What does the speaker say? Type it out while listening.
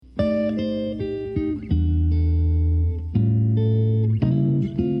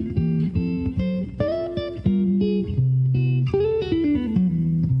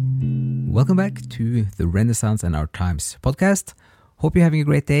Welcome back to the Renaissance and Our Times podcast. Hope you're having a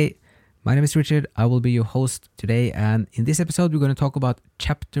great day. My name is Richard. I will be your host today. And in this episode, we're going to talk about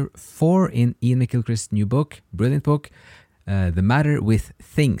chapter 4 in Ian McGilchrist's new book, brilliant book, The Matter with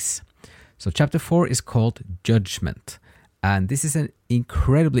Things. So chapter 4 is called Judgment. And this is an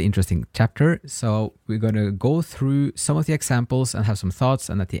incredibly interesting chapter. So we're going to go through some of the examples and have some thoughts.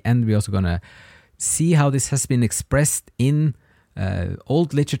 And at the end, we're also going to see how this has been expressed in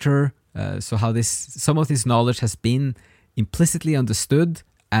old literature. So how some of this knowledge has been implicitly understood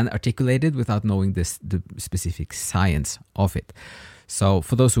and articulated without knowing the specific science of it. So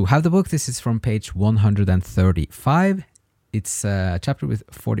for those who have the book, this is from page 135. It's a chapter with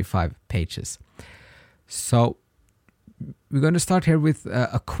 45 pages. So we're going to start here with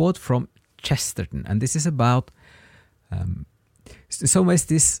a quote from Chesterton. And this is about, in some ways,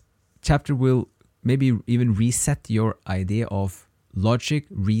 this chapter will maybe even reset your idea of logic,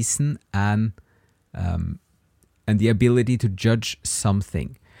 reason, and the ability to judge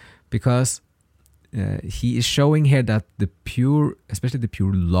something, because he is showing here that especially the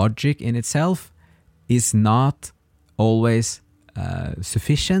pure logic in itself, is not always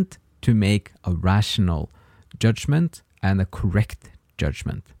sufficient to make a rational judgment and a correct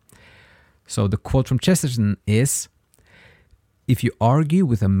judgment. So the quote from Chesterton is, "If you argue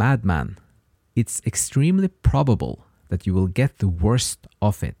with a madman, it's extremely probable that you will get the worst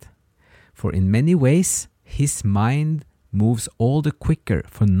of it. For in many ways, his mind moves all the quicker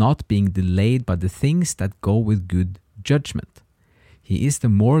for not being delayed by the things that go with good judgment. He is the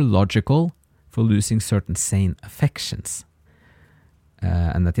more logical for losing certain sane affections."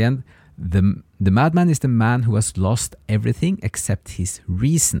 And at the end, the madman is the man who has lost everything except his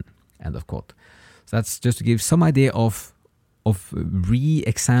reason. End of quote. So that's just to give some idea of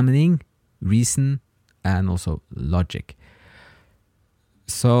re-examining reason and also logic.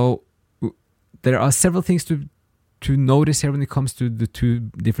 So there are several things to notice here when it comes to the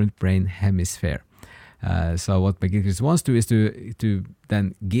two different brain hemisphere. So what McGilchrist wants to is to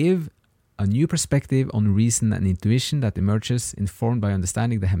then give a new perspective on reason and intuition that emerges informed by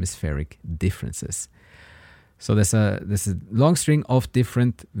understanding the hemispheric differences. So there's a long string of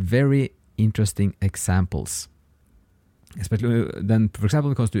different very interesting examples. Especially then, for example,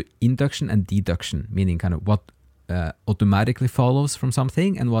 when it comes to induction and deduction, meaning kind of what automatically follows from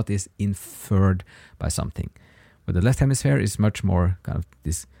something and what is inferred by something. But the left hemisphere is much more kind of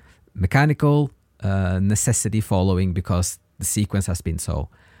this mechanical necessity following because the sequence has been so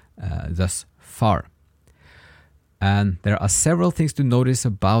thus far. And there are several things to notice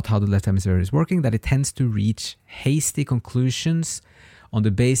about how the left hemisphere is working, that it tends to reach hasty conclusions on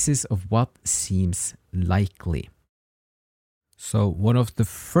the basis of what seems likely. So one of the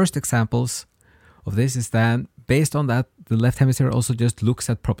first examples of this is that based on that, the left hemisphere also just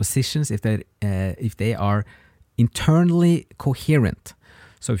looks at propositions if they are internally coherent.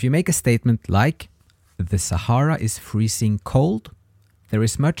 So if you make a statement like, "The Sahara is freezing cold, there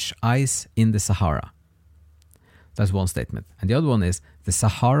is much ice in the Sahara." That's one statement. And the other one is, "The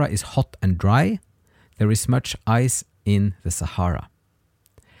Sahara is hot and dry, there is much ice in the Sahara."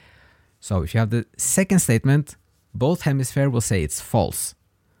 So if you have the second statement, both hemispheres will say it's false.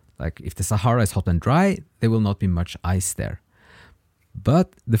 Like if the Sahara is hot and dry, there will not be much ice there.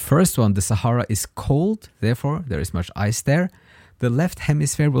 But the first one, the Sahara is cold, therefore there is much ice there, the left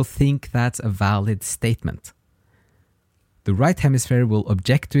hemisphere will think that's a valid statement. The right hemisphere will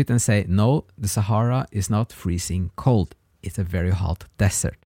object to it and say, no, the Sahara is not freezing cold. It's a very hot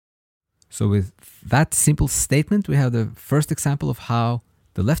desert. So with that simple statement, we have the first example of how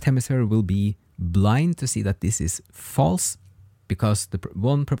the left hemisphere will be blind to see that this is false because the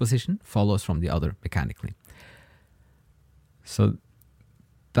one proposition follows from the other mechanically. So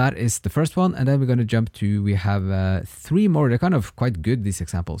that is the first one. And then we're going to jump to, we have 3 more. They're kind of quite good, these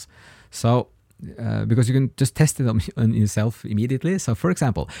examples. So because you can just test it on yourself immediately. So for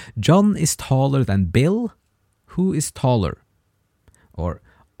example, John is taller than Bill. Who is taller? Or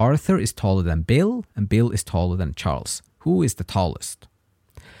Arthur is taller than Bill and Bill is taller than Charles. Who is the tallest?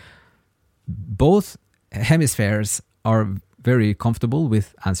 Both hemispheres are very comfortable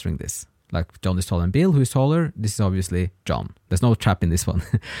with answering this. Like John is taller than Bill, who is taller? This is obviously John. There's no trap in this one.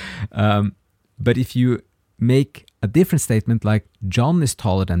 But if you make a different statement like John is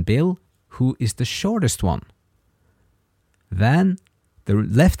taller than Bill, who is the shortest one? Then the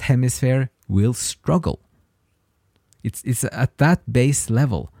left hemisphere will struggle. It's at that base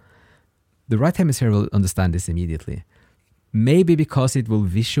level. The right hemisphere will understand this immediately. Maybe because it will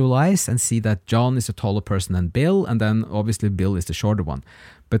visualize and see that John is a taller person than Bill, and then obviously Bill is the shorter one.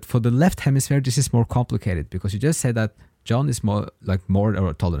 But for the left hemisphere, this is more complicated because you just said that John is more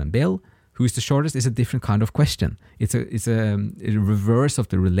or taller than Bill. who is the shortest is a different kind of question. It's a reverse of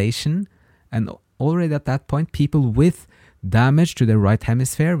the relation, and already at that point, people with damage to their right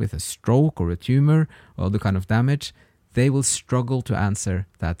hemisphere, with a stroke or a tumor or other kind of damage, they will struggle to answer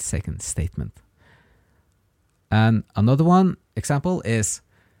that second statement. And another one example is,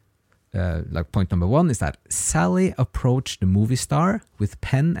 like point number 1 is that Sally approached the movie star with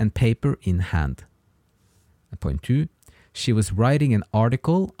pen and paper in hand. And point 2, she was writing an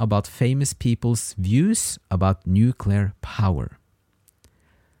article about famous people's views about nuclear power.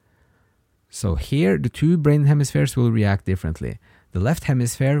 So here the two brain hemispheres will react differently. The left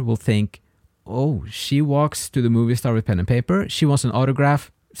hemisphere will think, oh, she walks to the movie star with pen and paper, she wants an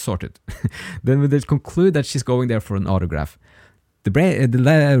autograph, sorted. Then they conclude that she's going there for an autograph.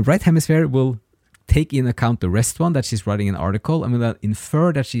 The right hemisphere will take in account the rest one, that she's writing an article, and will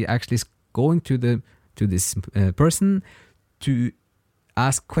infer that she actually is going to this person to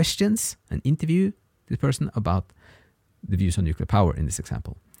ask questions and interview the person about the views on nuclear power in this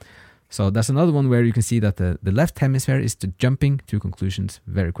example. So that's another one where you can see that the left hemisphere is jumping to conclusions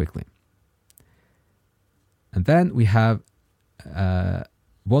very quickly. And then we have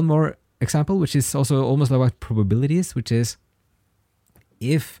one more example, which is also almost like probabilities, which is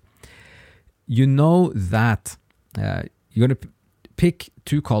if you know that you're going to pick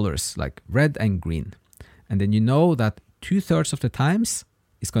two colors like red and green, and then you know that 2/3 of the times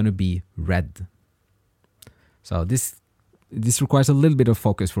it's going to be red. So this requires a little bit of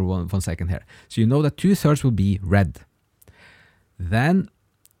focus for one second here. So you know that 2/3 will be red. Then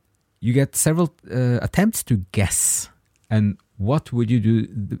you get several attempts to guess. And what would you do?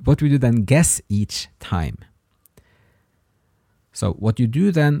 What would you then guess each time? So what you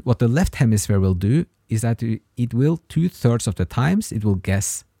do then, what the left hemisphere will do is that it will 2/3 of the times it will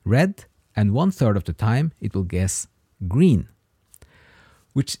guess red, and 1/3 of the time it will guess green,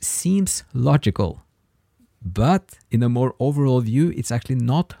 which seems logical. But in a more overall view, it's actually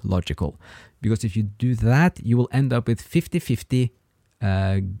not logical, because if you do that, you will end up with 50-50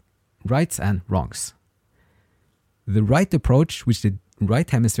 rights and wrongs. The right approach, which the right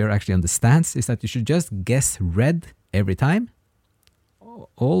hemisphere actually understands, is that you should just guess red every time.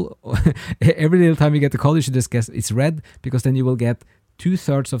 Every little time you get the color, you should just guess it's red, because then you will get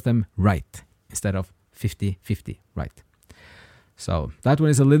 2/3 of them right instead of 50-50 right. So that one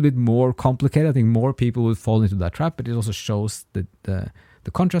is a little bit more complicated. I think more people will fall into that trap, but it also shows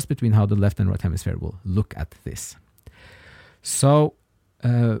the contrast between how the left and right hemisphere will look at this. So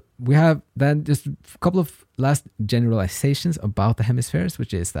we have then just a couple of last generalizations about the hemispheres,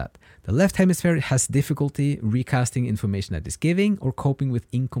 which is that the left hemisphere has difficulty recasting information that is giving or coping with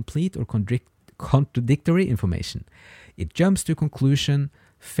incomplete or contradictory information. It jumps to conclusion,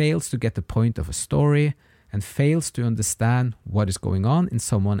 fails to get the point of a story, and fails to understand what is going on in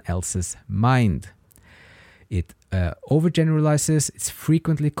someone else's mind. It overgeneralizes. It's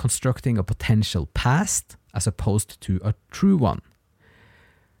frequently constructing a potential past as opposed to a true one.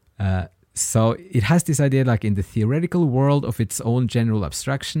 So it has this idea, like in the theoretical world of its own general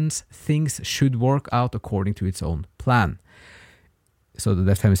abstractions, things should work out according to its own plan. So the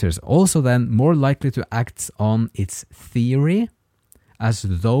left hemisphere is also then more likely to act on its theory as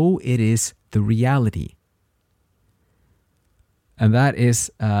though it is the reality. And that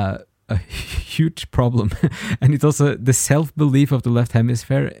is a huge problem. And it's also the self-belief of the left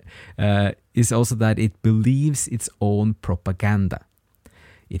hemisphere is also that it believes its own propaganda.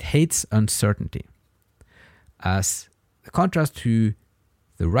 It hates uncertainty. As a contrast to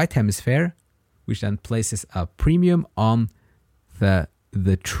the right hemisphere, which then places a premium on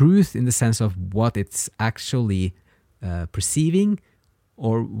the truth in the sense of what it's actually perceiving,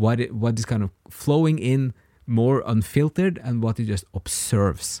 or what is kind of flowing in more unfiltered, and what it just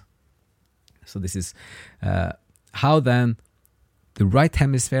observes. So this is how then the right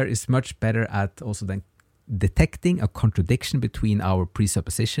hemisphere is much better at also then detecting a contradiction between our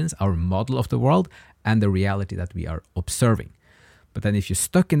presuppositions, our model of the world, and the reality that we are observing. But then if you're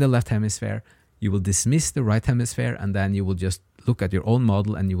stuck in the left hemisphere, you will dismiss the right hemisphere, and then you will just look at your own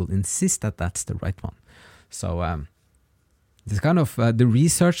model and you will insist that that's the right one. So this kind of the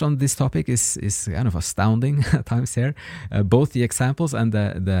research on this topic is kind of astounding at times here. Both the examples and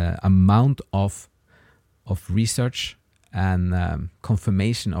the amount of research and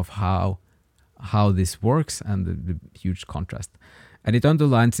confirmation of how this works, and the huge contrast. And it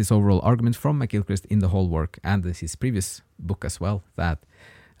underlines this overall argument from McGilchrist in the whole work and his previous book as well, that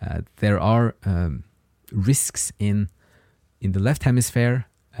there are risks in the left hemisphere,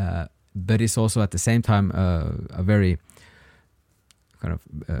 but it's also at the same time a very kind of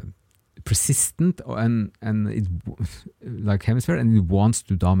persistent and it like hemisphere, and it wants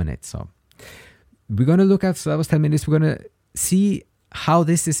to dominate. So we're going to look at, so that was 10 minutes, we're going to see how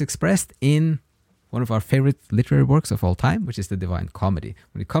this is expressed in one of our favorite literary works of all time, which is the Divine Comedy,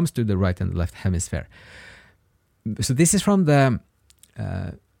 when it comes to the right and the left hemisphere. So this is from the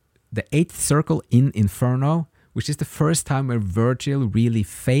eighth circle in Inferno, which is the first time where Virgil really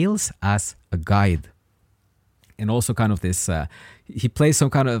fails as a guide. And also kind of this, he plays some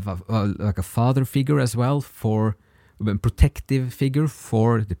kind of like a father figure as well, for a protective figure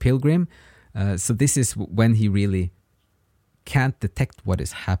for the pilgrim. So this is when he really can't detect what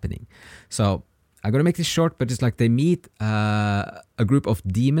is happening. So I'm going to make this short, but it's like they meet a group of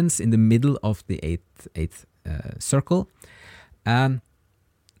demons in the middle of the eighth circle. And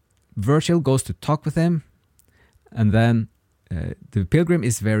Virgil goes to talk with them. And then the pilgrim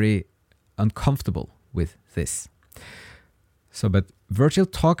is very uncomfortable with this. So, but Virgil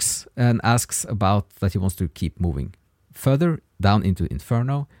talks and asks about that he wants to keep moving further down into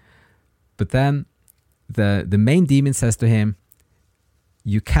Inferno. But then the main demon says to him,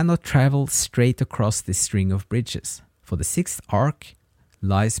 "You cannot travel straight across this string of bridges, for the sixth arc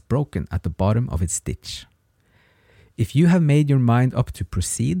lies broken at the bottom of its ditch. If you have made your mind up to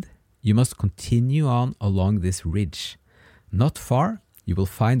proceed, you must continue on along this ridge. Not far, you will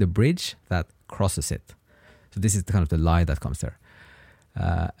find a bridge that crosses it." So this is kind of the lie that comes there.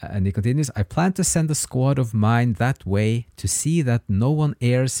 And he continues, "I plan to send a squad of mine that way to see that no one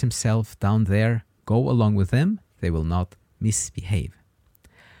airs himself down there. Go along with them. They will not misbehave."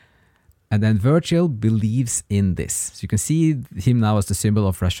 And then Virgil believes in this. So you can see him now as the symbol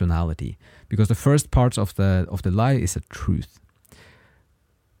of rationality, because the first part of the lie is a truth.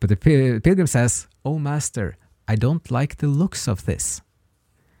 But the pilgrim says, "Oh, master, I don't like the looks of this.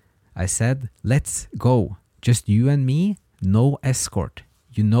 I said, let's go. Just you and me, no escort.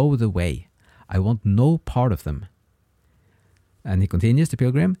 You know the way. I want no part of them." And he continues, the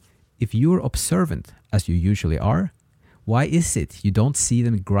pilgrim, "If you're observant, as you usually are, why is it you don't see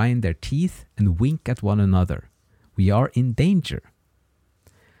them grind their teeth and wink at one another? We are in danger."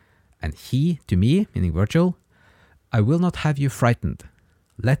 And he, to me, meaning Virgil, "I will not have you frightened.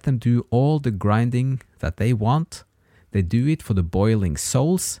 Let them do all the grinding that they want. They do it for the boiling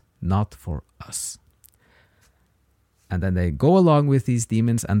souls, not for us." And then they go along with these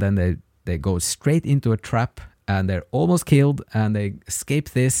demons, and then they go straight into a trap, and they're almost killed, and they escape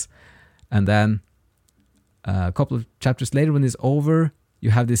this. And then a couple of chapters later, when it's over,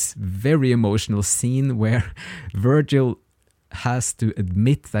 you have this very emotional scene where Virgil has to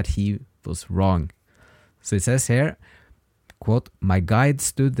admit that he was wrong. So it says here, quote, "My guide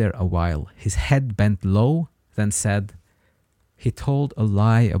stood there a while, his head bent low, then said, 'He told a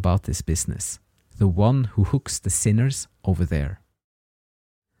lie about this business, the one who hooks the sinners over there.'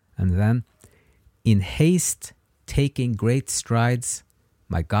 And then, in haste, taking great strides,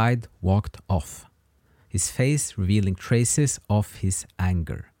 my guide walked off, his face revealing traces of his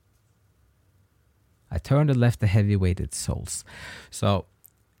anger. I turned and left the heavy-weighted souls." So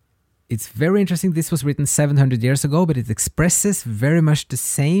it's very interesting. This was written 700 years ago, but it expresses very much the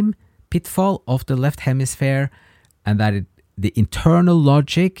same pitfall of the left hemisphere, and that the internal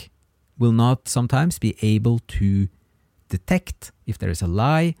logic will not sometimes be able to detect if there is a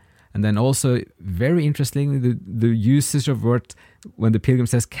lie. And then also, very interestingly, the usage of word when the pilgrim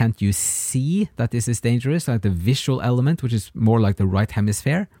says, "Can't you see that this is dangerous?" Like the visual element, which is more like the right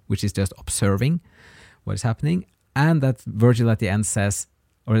hemisphere, which is just observing what is happening. And that Virgil at the end says,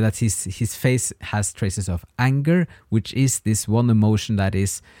 or that his face has traces of anger, which is this one emotion that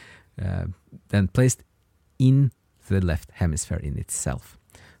is then placed in the left hemisphere in itself.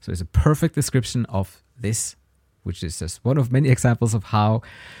 So it's a perfect description of this, which is just one of many examples of how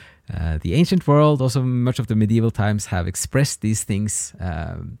the ancient world, also much of the medieval times, have expressed these things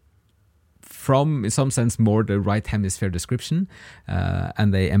from, in some sense, more the right hemisphere description,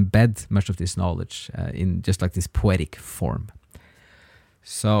 and they embed much of this knowledge in just like this poetic form.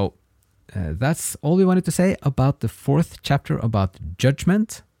 So that's all we wanted to say about the fourth chapter about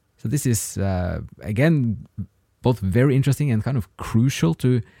judgment. So this is, again, both very interesting and kind of crucial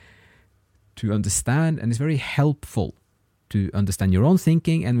to understand, and it's very helpful to understand your own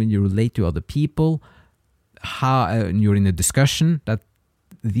thinking, and when you relate to other people, how you're in a discussion, that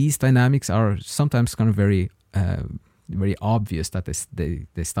these dynamics are sometimes kind of very obvious, that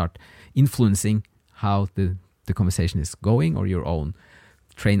they start influencing how the conversation is going, or your own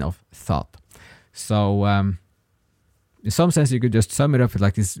train of thought. So in some sense, you could just sum it up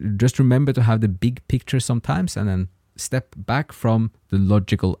like this: just remember to have the big picture sometimes, and then step back from the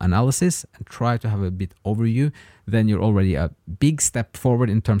logical analysis and try to have a bit overview. Then you're already a big step forward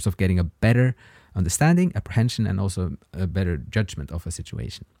in terms of getting a better understanding, apprehension, and also a better judgment of a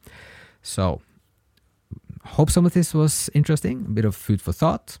situation. So, hope some of this was interesting, a bit of food for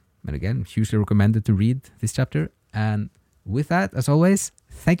thought. And again, hugely recommended to read this chapter. And with that, as always,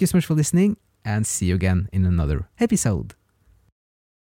 thank you so much for listening, and see you again in another episode.